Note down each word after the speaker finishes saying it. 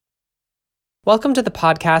Welcome to the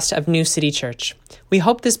podcast of New City Church. We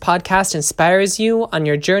hope this podcast inspires you on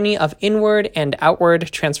your journey of inward and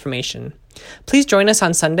outward transformation. Please join us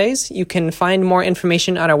on Sundays. You can find more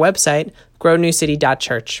information on our website,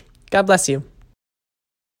 grownewcity.church. God bless you.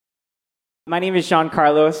 My name is Jean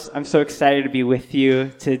Carlos. I'm so excited to be with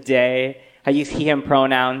you today. I use he, him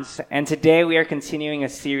pronouns. And today we are continuing a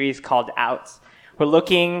series called Out. We're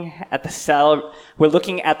looking at the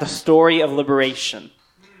story of liberation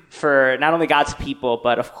for not only God's people,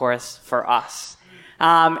 but of course for us.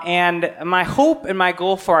 And my hope and my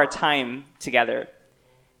goal for our time together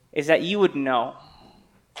is that you would know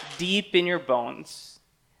deep in your bones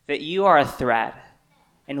that you are a thread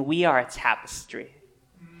and we are a tapestry.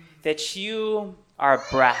 That you are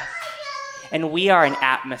a breath and we are an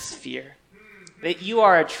atmosphere. That you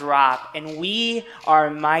are a drop and we are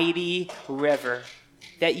a mighty river.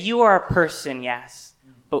 That you are a person, yes,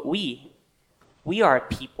 but we are a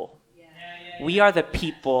people. We are the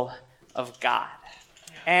people of God.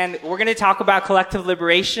 And we're going to talk about collective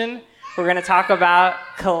liberation. We're going to talk about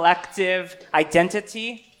collective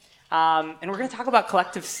identity. And we're going to talk about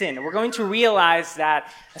collective sin. We're going to realize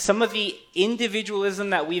that some of the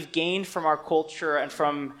individualism that we've gained from our culture and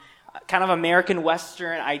from kind of American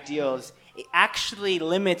Western ideals, it actually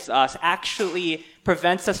limits us, actually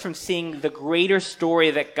prevents us from seeing the greater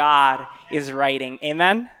story that God is writing.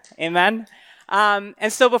 Amen? Amen?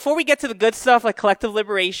 And so before we get to the good stuff like collective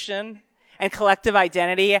liberation and collective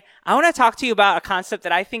identity, I want to talk to you about a concept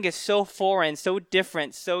that I think is so foreign, so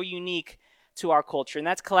different, so unique to our culture, and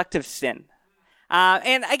that's collective sin.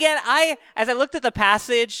 And again, as I looked at the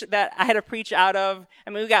passage that I had to preach out of,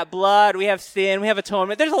 I mean, we got blood, we have sin, we have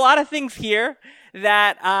atonement. There's a lot of things here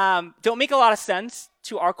that don't make a lot of sense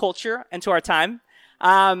to our culture and to our time.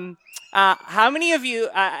 How many of you,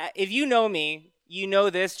 if you know me, you know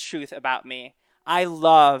this truth about me. I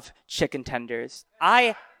love chicken tenders.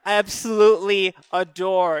 I absolutely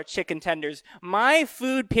adore chicken tenders. My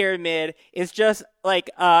food pyramid is just like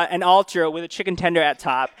an altar with a chicken tender at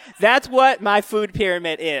top. That's what my food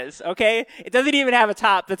pyramid is, okay? It doesn't even have a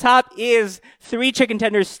top. The top is 3 chicken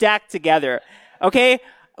tenders stacked together, okay?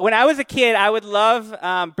 When I was a kid, I would love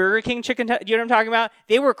Burger King chicken tenders. You know what I'm talking about?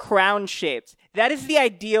 They were crown-shaped. That is the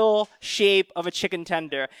ideal shape of a chicken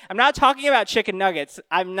tender. I'm not talking about chicken nuggets.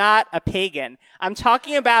 I'm not a pagan. I'm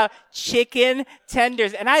talking about chicken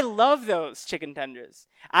tenders. And I love those chicken tenders.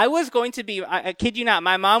 I was going to be, I kid you not,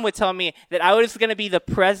 my mom would tell me that I was going to be the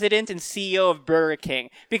president and CEO of Burger King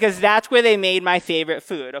because that's where they made my favorite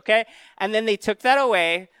food, okay? And then they took that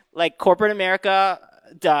away, like corporate America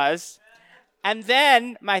does. And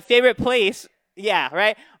then my favorite place,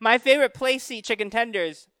 my favorite place to eat chicken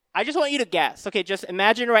tenders, I just want you to guess. Okay, just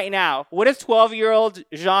imagine right now. What does 12-year-old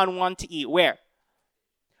Jean want to eat? Where?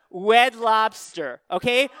 Red Lobster,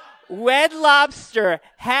 okay? Red Lobster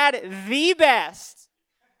had the best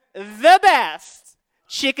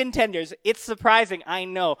chicken tenders. It's surprising, I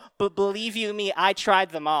know. But believe you me, I tried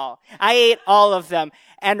them all. I ate all of them.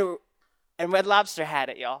 And Red Lobster had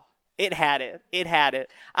it, y'all. It had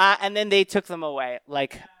it. And then they took them away,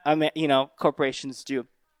 like, corporations do.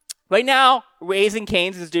 Right now, Raising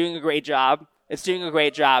Cane's is doing a great job. It's doing a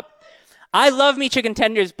great job. I love me chicken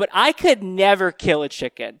tenders, but I could never kill a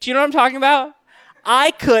chicken. Do you know what I'm talking about?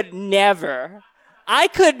 I could never.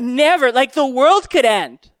 Like, the world could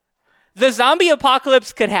end. The zombie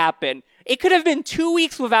apocalypse could happen. It could have been 2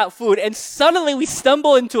 weeks without food, and suddenly we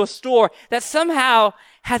stumble into a store that somehow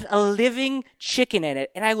has a living chicken in it,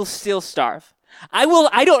 and I will still starve. I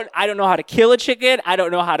don't know how to kill a chicken. I don't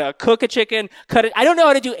know how to cook a chicken, cut it. I don't know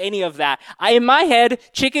how to do any of that. In my head,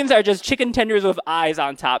 chickens are just chicken tenders with eyes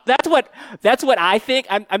on top. That's what I think.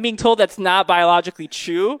 I'm being told that's not biologically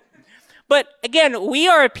true. But again, we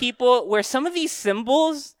are a people where some of these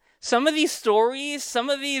symbols, some of these stories, some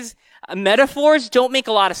of these metaphors don't make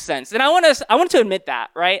a lot of sense. And I want to admit that,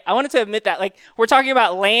 right? I wanted to admit that, like, we're talking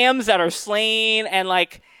about lambs that are slain and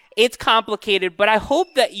like, it's complicated, but I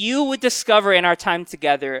hope that you would discover in our time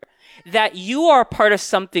together that you are part of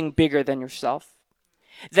something bigger than yourself.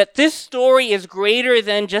 That this story is greater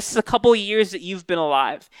than just a couple of years that you've been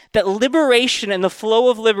alive. That liberation and the flow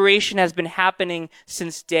of liberation has been happening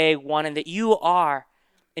since day one, and that you are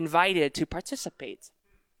invited to participate.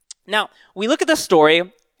 Now, we look at the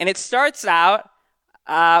story, and it starts out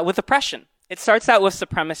with oppression. It starts out with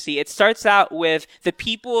supremacy. It starts out with the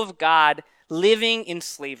people of God living in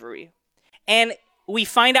slavery. And we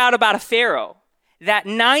find out about a Pharaoh that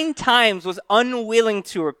 9 times was unwilling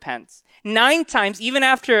to repent. 9 times, even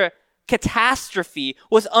after catastrophe,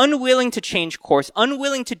 was unwilling to change course,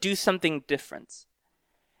 unwilling to do something different.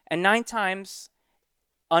 And 9 times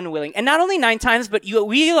unwilling. And not only 9 times, but you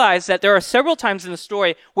realize that there are several times in the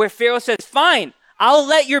story where Pharaoh says, fine, I'll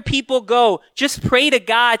let your people go. Just pray to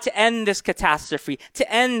God to end this catastrophe,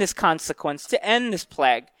 to end this consequence, to end this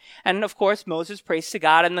plague. And of course, Moses prays to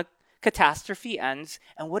God and the catastrophe ends.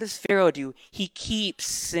 And what does Pharaoh do? He keeps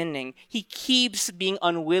sinning. He keeps being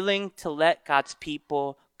unwilling to let God's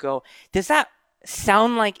people go. Does that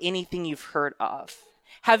sound like anything you've heard of?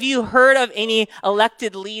 Have you heard of any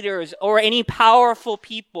elected leaders or any powerful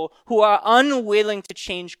people who are unwilling to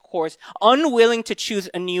change course, unwilling to choose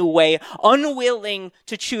a new way, unwilling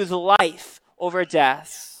to choose life over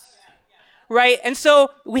death? Right? And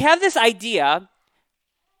so we have this idea.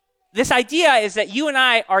 This idea is that you and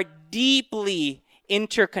I are deeply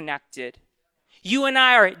interconnected. You and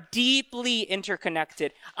I are deeply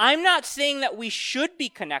interconnected. I'm not saying that we should be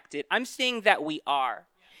connected. I'm saying that we are.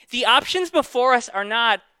 The options before us are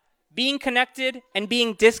not being connected and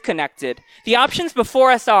being disconnected. The options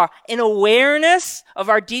before us are an awareness of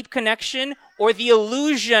our deep connection or the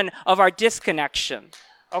illusion of our disconnection.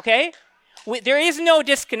 Okay? There is no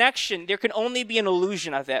disconnection. There can only be an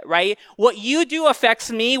illusion of it, right? What you do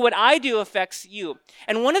affects me. What I do affects you.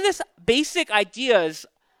 And one of the basic ideas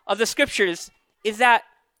of the scriptures is that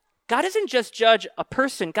God doesn't just judge a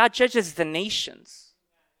person. God judges the nations.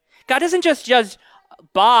 God doesn't just judge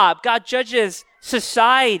Bob. God judges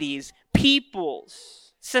societies,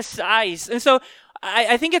 peoples, societies. And so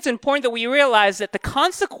I think it's important that we realize that the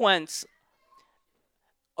consequence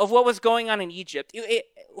of what was going on in Egypt,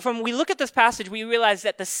 from we look at this passage, we realize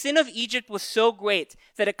that the sin of Egypt was so great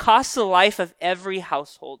that it cost the life of every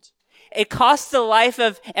household. It cost the life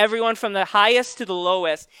of everyone from the highest to the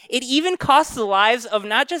lowest. It even cost the lives of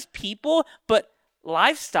not just people, but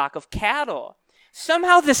livestock, of cattle.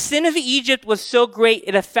 Somehow the sin of Egypt was so great,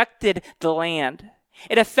 it affected the land.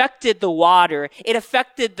 It affected the water. It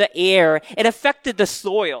affected the air. It affected the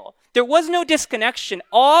soil. There was no disconnection.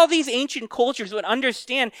 All these ancient cultures would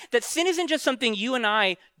understand that sin isn't just something you and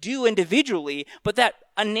I do individually, but that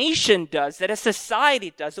a nation does, that a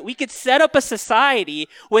society does, that we could set up a society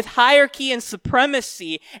with hierarchy and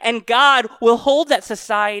supremacy, and God will hold that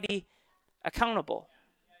society accountable.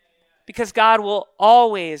 Because God will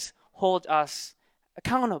always hold us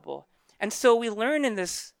accountable. And so we learn in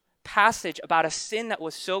this passage about a sin that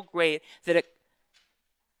was so great that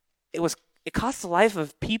it cost the life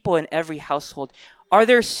of people in every household. Are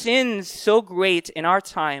there sins so great in our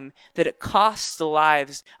time that it costs the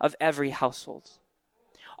lives of every household?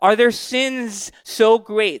 Are there sins so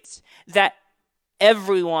great that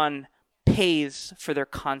everyone pays for their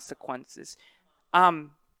consequences? Oil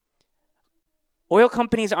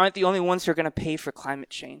companies aren't the only ones who are going to pay for climate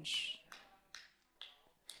change.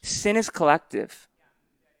 Sin is collective.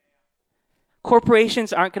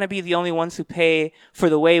 Corporations aren't going to be the only ones who pay for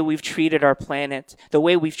the way we've treated our planet, the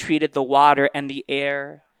way we've treated the water and the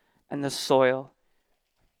air and the soil.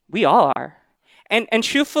 We all are. And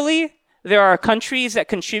truthfully, there are countries that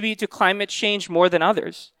contribute to climate change more than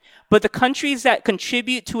others. But the countries that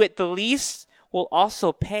contribute to it the least will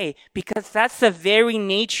also pay, because that's the very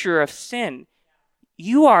nature of sin.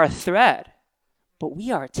 You are a thread, but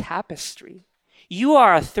we are a tapestry. You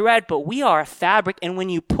are a thread, but we are a fabric. And when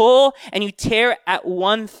you pull and you tear at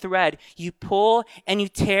one thread, you pull and you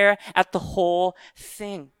tear at the whole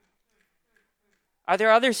thing. Are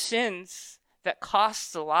there other sins that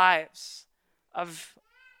cost the lives of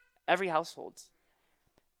every household?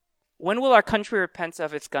 When will our country repent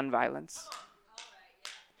of its gun violence?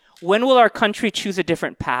 When will our country choose a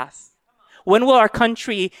different path? When will our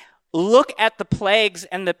country look at the plagues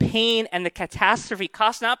and the pain and the catastrophe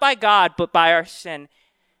caused not by God, but by our sin,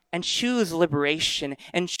 and choose liberation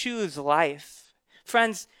and choose life?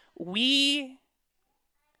 Friends, the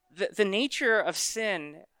nature of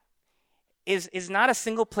sin is not a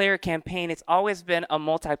single player campaign. It's always been a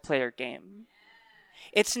multiplayer game.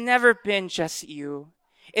 It's never been just you.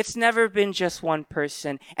 It's never been just one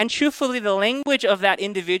person. And truthfully, the language of that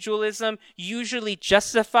individualism usually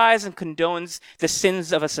justifies and condones the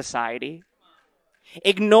sins of a society,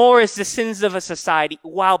 ignores the sins of a society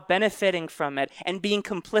while benefiting from it and being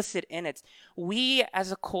complicit in it. We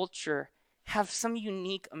as a culture have some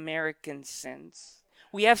unique American sins.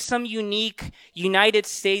 We have some unique United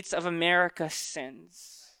States of America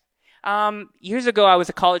sins. Years ago, I was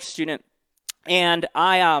a college student, and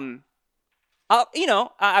I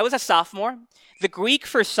was a sophomore. The Greek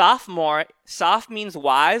for sophomore, soph means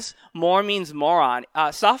wise, more means moron.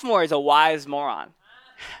 Sophomore is a wise moron.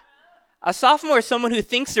 A sophomore is someone who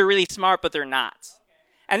thinks they're really smart, but they're not.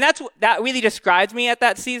 And that really describes me at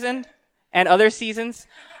that season and other seasons.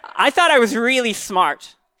 I thought I was really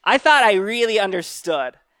smart. I thought I really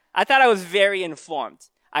understood. I thought I was very informed.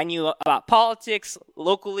 I knew about politics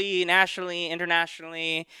locally, nationally,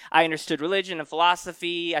 internationally. I understood religion and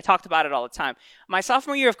philosophy. I talked about it all the time. My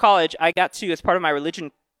sophomore year of college, I got to, as part of my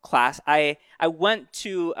religion class, I went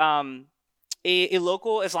to a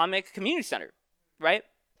local Islamic community center, right,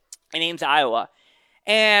 in Ames, Iowa.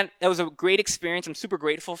 And that was a great experience. I'm super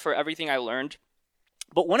grateful for everything I learned.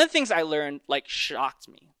 But one of the things I learned, like, shocked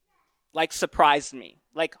me, like, surprised me,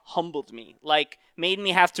 like, humbled me, like, made me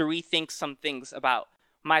have to rethink some things about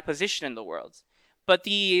my position in the world. But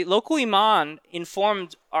the local imam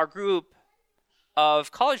informed our group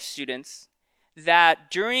of college students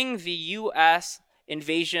that during the U.S.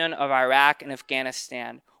 invasion of Iraq and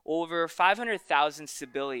Afghanistan, over 500,000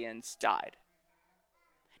 civilians died.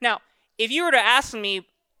 Now, if you were to ask me,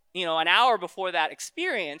 an hour before that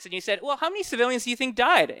experience, and you said, well, how many civilians do you think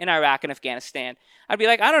died in Iraq and Afghanistan? I'd be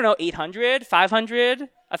like, I don't know, 800, 500,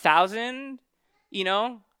 1,000,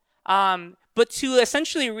 But to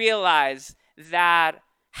essentially realize that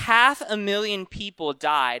 500,000 people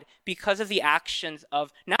died because of the actions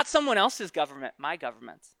of not someone else's government, my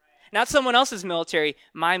government, not someone else's military,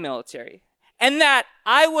 my military, and that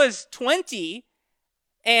I was 20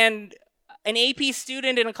 and an AP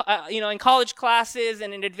student in college classes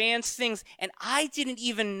and in advanced things, and I didn't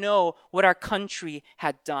even know what our country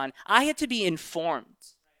had done. I had to be informed.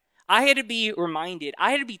 I had to be reminded. I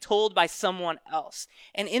had to be told by someone else.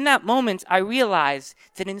 And in that moment, I realized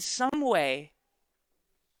that in some way,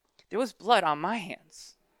 there was blood on my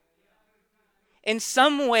hands. In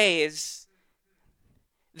some ways,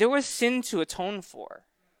 there was sin to atone for.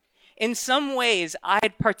 In some ways, I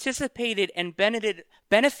had participated and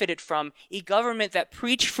benefited from a government that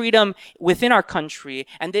preached freedom within our country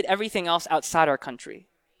and did everything else outside our country.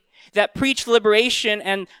 That preached liberation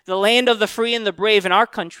and the land of the free and the brave in our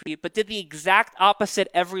country, but did the exact opposite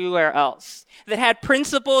everywhere else. That had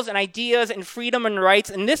principles and ideas and freedom and rights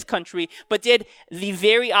in this country, but did the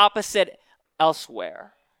very opposite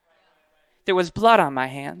elsewhere. There was blood on my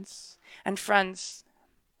hands. And friends,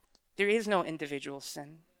 there is no individual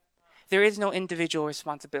sin. There is no individual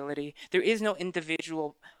responsibility. There is no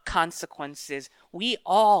individual consequences. We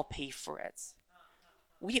all pay for it.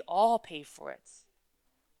 We all pay for it.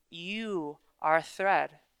 You are a thread,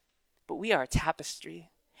 but we are a tapestry.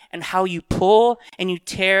 And how you pull and you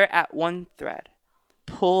tear at one thread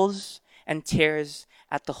pulls and tears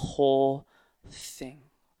at the whole thing.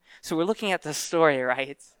 So we're looking at the story,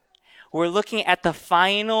 right? We're looking at the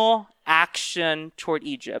final action toward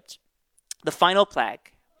Egypt, the final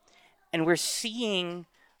plague. And we're seeing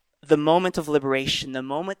the moment of liberation, the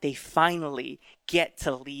moment they finally get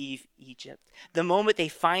to leave Egypt, the moment they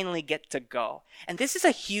finally get to go. And this is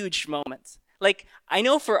a huge moment. Like, I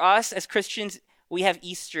know for us as Christians, we have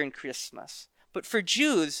Easter and Christmas. But for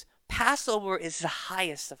Jews, Passover is the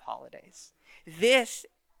highest of holidays. This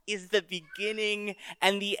is the beginning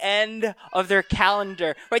and the end of their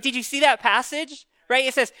calendar. Right? Did you see that passage? Right?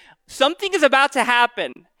 It says, something is about to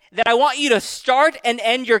happen that I want you to start and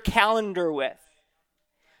end your calendar with.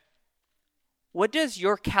 What does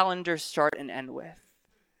your calendar start and end with?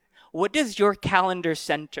 What does your calendar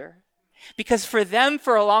center? Because for them,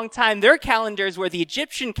 for a long time, their calendars were the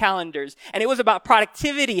Egyptian calendars, and it was about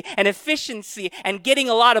productivity and efficiency and getting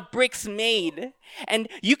a lot of bricks made. And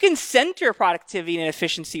you can center productivity and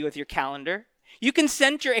efficiency with your calendar. You can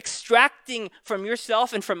center extracting from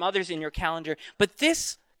yourself and from others in your calendar. But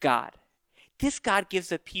this God gives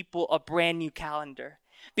the people a brand new calendar,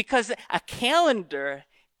 because a calendar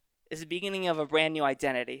is the beginning of a brand new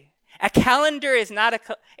identity. A calendar is not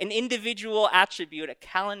an individual attribute. A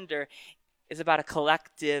calendar is about a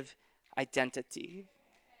collective identity.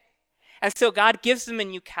 And so God gives them a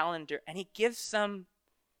new calendar, and he gives them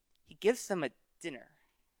a dinner.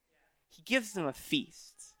 He gives them a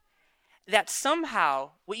feast. That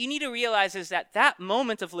somehow, what you need to realize is that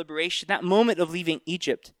moment of liberation, that moment of leaving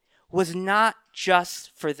Egypt, was not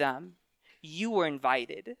just for them. You were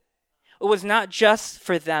invited. It was not just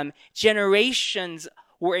for them. Generations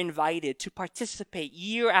were invited to participate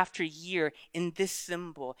year after year in this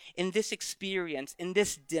symbol, in this experience, in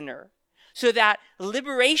this dinner, so that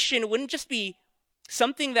liberation wouldn't just be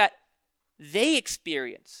something that they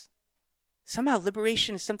experience. Somehow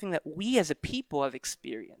liberation is something that we as a people have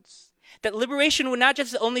experienced. That liberation would not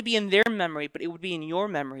just only be in their memory, but it would be in your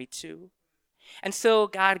memory too. And so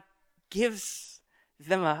God gives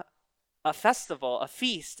them a festival, a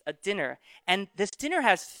feast, a dinner. And this dinner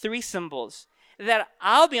has three symbols that,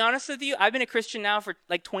 I'll be honest with you, I've been a Christian now for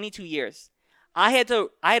like 22 years. I had to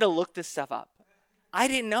look this stuff up. I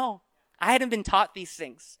didn't know. I hadn't been taught these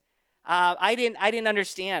things. I didn't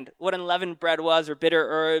understand what unleavened bread was or bitter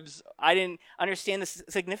herbs. I didn't understand the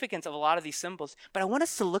significance of a lot of these symbols. But I want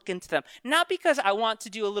us to look into them, not because I want to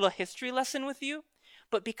do a little history lesson with you,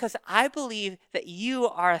 but because I believe that you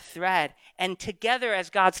are a thread. And together as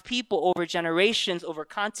God's people over generations, over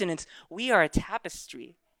continents, we are a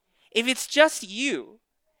tapestry. If it's just you,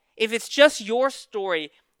 if it's just your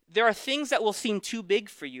story, there are things that will seem too big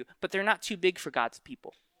for you, but they're not too big for God's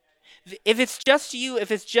people. If it's just you,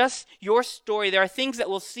 if it's just your story, there are things that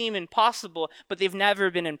will seem impossible, but they've never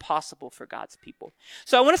been impossible for God's people.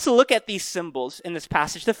 So I want us to look at these symbols in this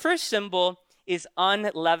passage. The first symbol is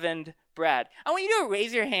unleavened bread. I want you to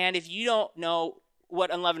raise your hand if you don't know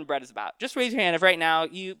what unleavened bread is about. Just raise your hand if right now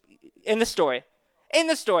you, in the story.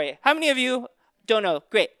 How many of you don't know?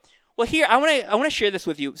 Great. Well, here, I want to share this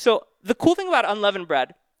with you. So the cool thing about unleavened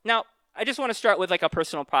bread, now, I just want to start with like a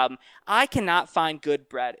personal problem. I cannot find good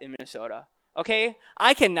bread in Minnesota. Okay?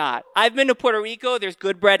 I cannot. I've been to Puerto Rico. There's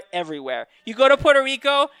good bread everywhere. You go to Puerto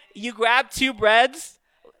Rico, you grab 2 breads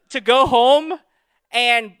to go home,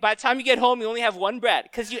 and by the time you get home, you only have 1 bread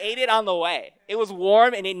because you ate it on the way. It was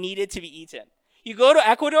warm and it needed to be eaten. You go to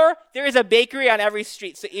Ecuador, there is a bakery on every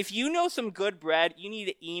street. So if you know some good bread, you need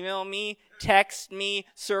to email me, text me,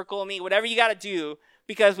 circle me, whatever you got to do,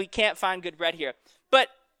 because we can't find good bread here. But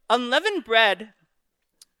unleavened bread,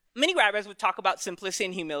 many rabbis would talk about simplicity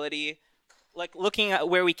and humility, like looking at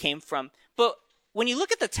where we came from. But when you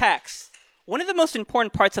look at the text, one of the most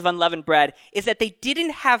important parts of unleavened bread is that they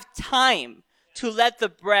didn't have time to let the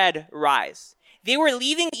bread rise. They were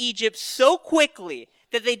leaving Egypt so quickly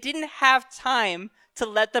that they didn't have time to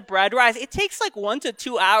let the bread rise. It takes like 1 to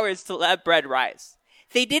 2 hours to let bread rise.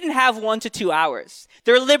 They didn't have 1 to 2 hours.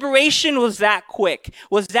 Their liberation was that quick,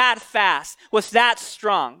 was that fast, was that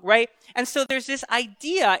strong, right? And so there's this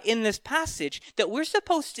idea in this passage that we're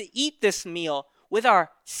supposed to eat this meal with our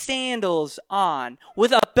sandals on,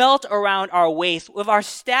 with a belt around our waist, with our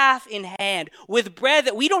staff in hand, with bread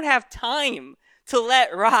that we don't have time to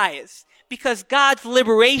let rise, because God's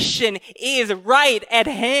liberation is right at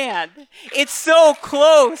hand. It's so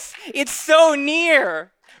close. It's so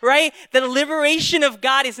near. Right? The liberation of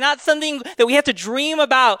God is not something that we have to dream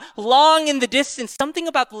about long in the distance. Something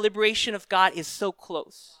about the liberation of God is so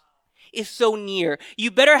close, is so near. You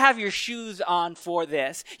better have your shoes on for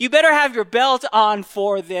this. You better have your belt on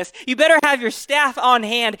for this. You better have your staff on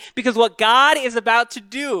hand, because what God is about to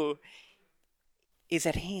do is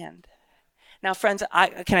at hand. Now, friends,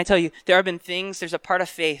 can I tell you, there's a part of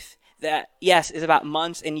faith that, yes, is about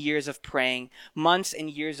months and years of praying, months and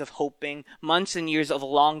years of hoping, months and years of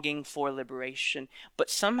longing for liberation. But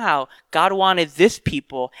somehow God wanted this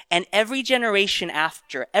people and every generation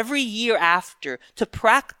after, every year after, to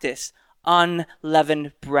practice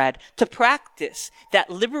unleavened bread, to practice that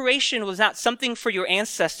liberation was not something for your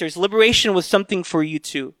ancestors. Liberation was something for you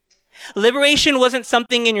too. Liberation wasn't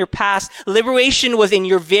something in your past. Liberation was in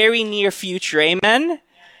your very near future. Amen?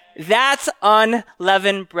 That's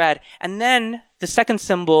unleavened bread. And then the second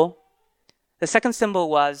symbol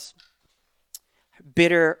was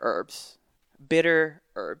bitter herbs. Bitter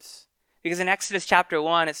herbs. Because in Exodus chapter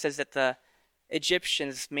 1, it says that the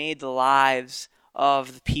Egyptians made the lives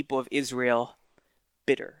of the people of Israel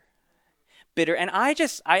bitter. Bitter. And I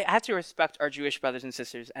have to respect our Jewish brothers and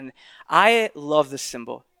sisters. And I love this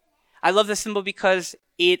symbol. I love this symbol because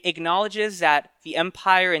it acknowledges that the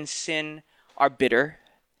empire and sin are bitter,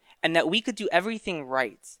 and that we could do everything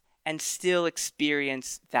right and still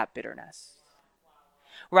experience that bitterness.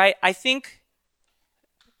 Right? I think,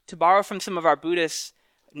 to borrow from some of our Buddhist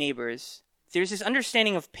neighbors, there's this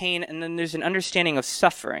understanding of pain, and then there's an understanding of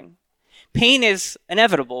suffering. Pain is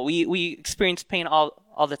inevitable. We experience pain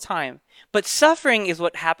all the time. But suffering is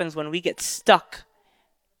what happens when we get stuck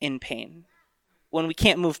in pain, when we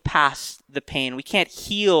can't move past the pain. We can't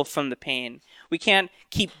heal from the pain. We can't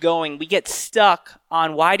keep going. We get stuck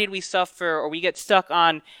on why did we suffer, or we get stuck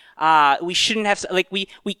on we shouldn't have,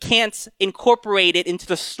 we can't incorporate it into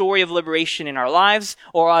the story of liberation in our lives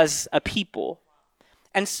or as a people.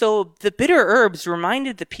 And so the bitter herbs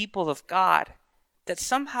reminded the people of God that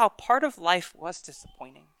somehow part of life was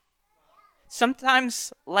disappointing.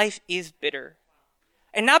 Sometimes life is bitter.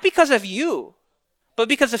 And not because of you, but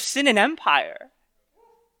because of sin and empire.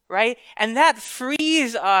 Right? And that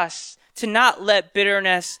frees us to not let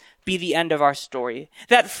bitterness be the end of our story.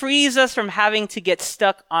 That frees us from having to get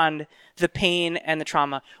stuck on the pain and the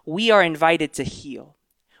trauma. We are invited to heal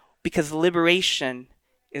because liberation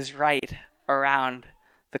is right around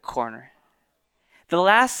the corner. The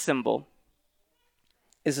last symbol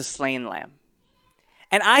is a slain lamb.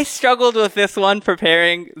 And I struggled with this one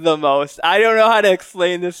preparing the most. I don't know how to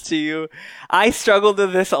explain this to you. I struggled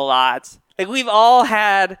with this a lot. Like, we've all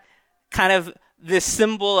had kind of this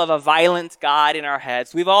symbol of a violent God in our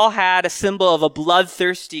heads. We've all had a symbol of a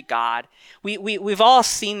bloodthirsty God. We've all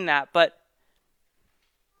seen that. But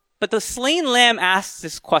the slain lamb asks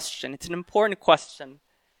this question. It's an important question.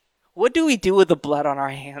 What do we do with the blood on our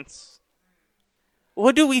hands?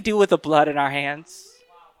 What do we do with the blood in our hands?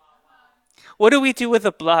 What do we do with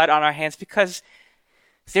the blood on our hands? Because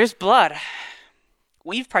there's blood.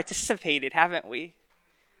 We've participated, haven't we?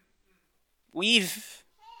 We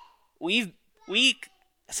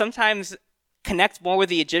sometimes connect more with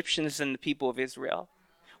the Egyptians than the people of Israel.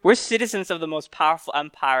 We're citizens of the most powerful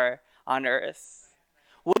empire on earth.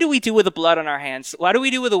 What do we do with the blood on our hands? What do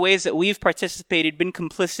we do with the ways that we've participated, been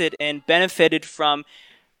complicit, and benefited from,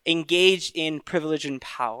 engaged in privilege and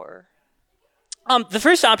power? The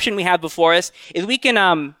first option we have before us is we can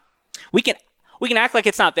act like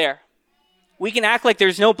it's not there. We can act like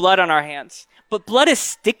there's no blood on our hands. But blood is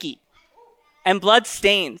sticky, and blood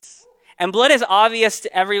stains, and blood is obvious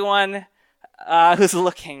to everyone who's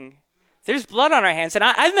looking. There's blood on our hands, and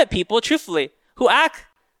I've met people, truthfully, who act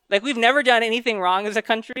like we've never done anything wrong as a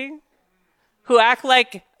country, who act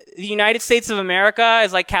like the United States of America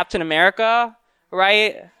is like Captain America,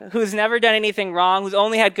 right? Who's never done anything wrong, who's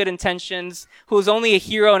only had good intentions, who's only a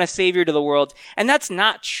hero and a savior to the world. And that's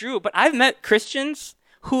not true. But I've met Christians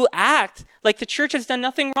who act like the church has done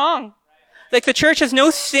nothing wrong. Like the church has no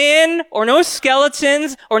sin or no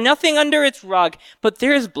skeletons or nothing under its rug. But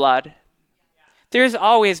there's blood. There's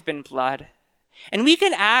always been blood. And we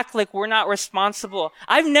can act like we're not responsible.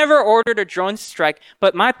 I've never ordered a drone strike,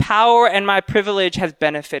 but my power and my privilege has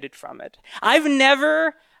benefited from it. I've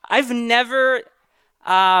never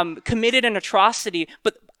committed an atrocity,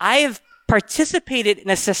 but I have participated in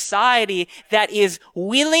a society that is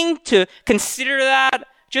willing to consider that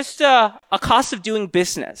just a cost of doing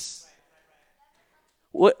business.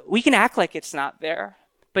 We can act like it's not there,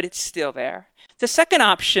 but it's still there. The second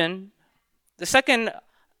option, the second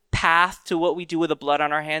path to what we do with the blood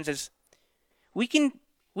on our hands is we can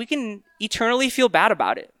eternally feel bad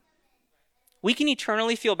about it. We can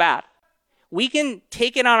eternally feel bad. We can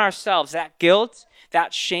take it on ourselves, that guilt,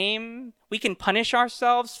 that shame. We can punish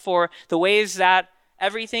ourselves for the ways that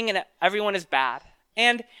everything and everyone is bad.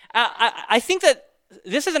 And I think that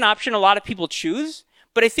this is an option a lot of people choose,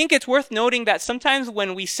 but I think it's worth noting that sometimes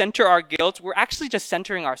when we center our guilt, we're actually just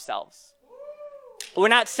centering ourselves. We're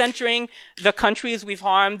not centering the countries we've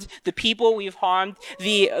harmed, the people we've harmed,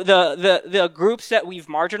 the groups that we've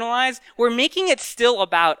marginalized. We're making it still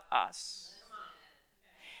about us.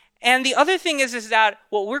 And the other thing is that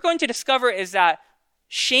what we're going to discover is that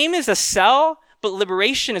shame is a cell, but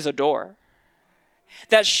liberation is a door.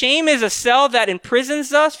 That shame is a cell that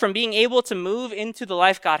imprisons us from being able to move into the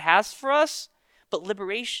life God has for us, but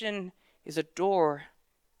liberation is a door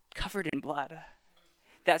covered in blood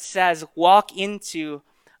that says, walk into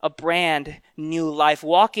a brand new life,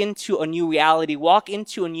 walk into a new reality, walk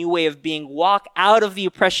into a new way of being, walk out of the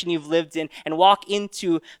oppression you've lived in, and walk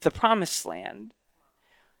into the promised land.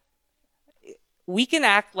 We can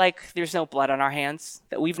act like there's no blood on our hands,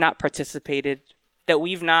 that we've not participated, that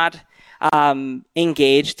we've not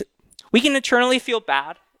engaged. We can eternally feel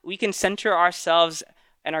bad. We can center ourselves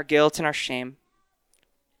and our guilt and our shame.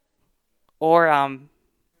 Or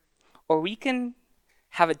we can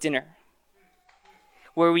have a dinner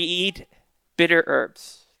where we eat bitter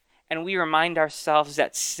herbs and we remind ourselves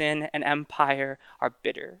that sin and empire are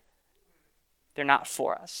bitter. They're not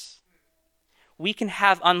for us. We can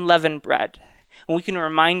have unleavened bread and we can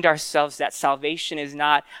remind ourselves that salvation is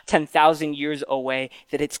not 10,000 years away,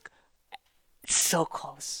 that it's so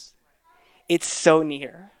close. It's so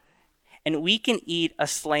near. And we can eat a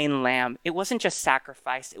slain lamb. It wasn't just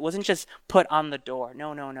sacrificed. It wasn't just put on the door.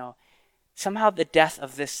 No. Somehow the death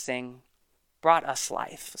of this thing brought us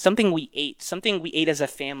life. Something we ate as a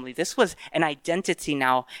family. This was an identity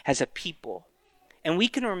now as a people. And we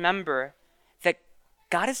can remember that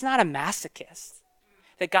God is not a masochist.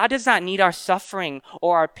 That God does not need our suffering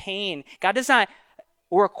or our pain. God does not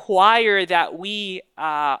require that we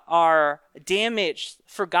are damaged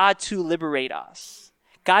for God to liberate us.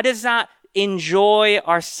 God does not enjoy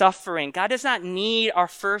our suffering. God does not need our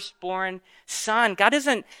firstborn son. God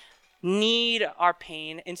doesn't need our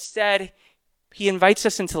pain. Instead, he invites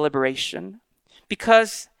us into liberation.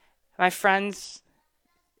 Because, my friends,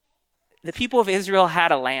 the people of Israel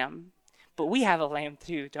had a lamb, but we have a lamb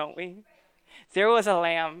too, don't we? There was a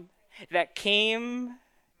lamb that came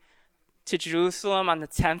to Jerusalem on the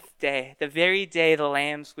 10th day, the very day the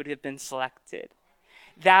lambs would have been selected.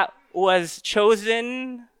 That was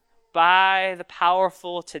chosen by the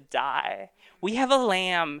powerful to die. We have a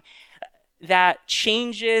lamb that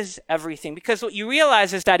changes everything. Because what you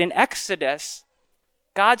realize is that in Exodus,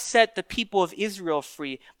 God set the people of Israel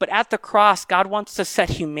free, but at the cross, God wants to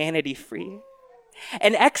set humanity free.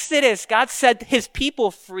 In Exodus, God set his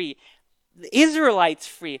people free, the Israelites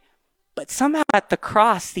free, but somehow at the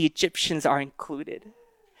cross, the Egyptians are included.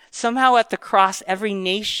 Somehow at the cross, every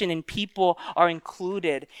nation and people are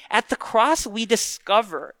included. At the cross, we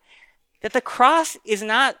discover that the cross is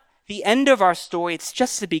not the end of our story, it's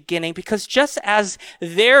just the beginning, because just as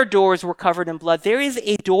their doors were covered in blood, there is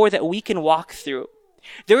a door that we can walk through.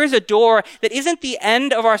 There is a door that isn't the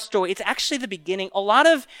end of our story. It's actually the beginning. A lot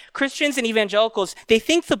of Christians and evangelicals, they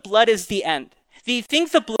think the blood is the end. They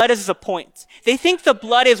think the blood is the point. They think the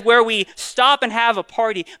blood is where we stop and have a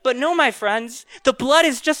party. But no, my friends, the blood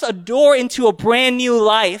is just a door into a brand new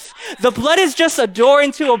life. The blood is just a door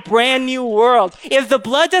into a brand new world. If the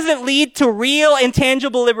blood doesn't lead to real and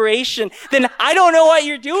tangible liberation, then I don't know what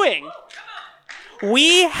you're doing.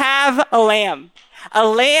 We have a lamb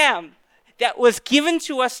that was given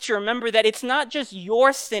to us to remember that it's not just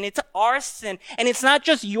your sin, it's our sin. And it's not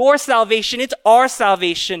just your salvation, it's our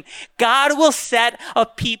salvation. God will set a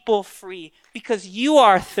people free because you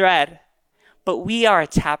are a thread, but we are a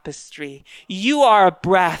tapestry. You are a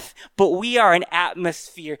breath, but we are an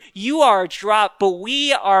atmosphere. You are a drop, but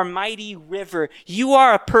we are a mighty river. You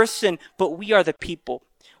are a person, but we are the people.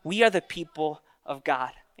 We are the people of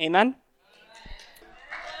God. Amen?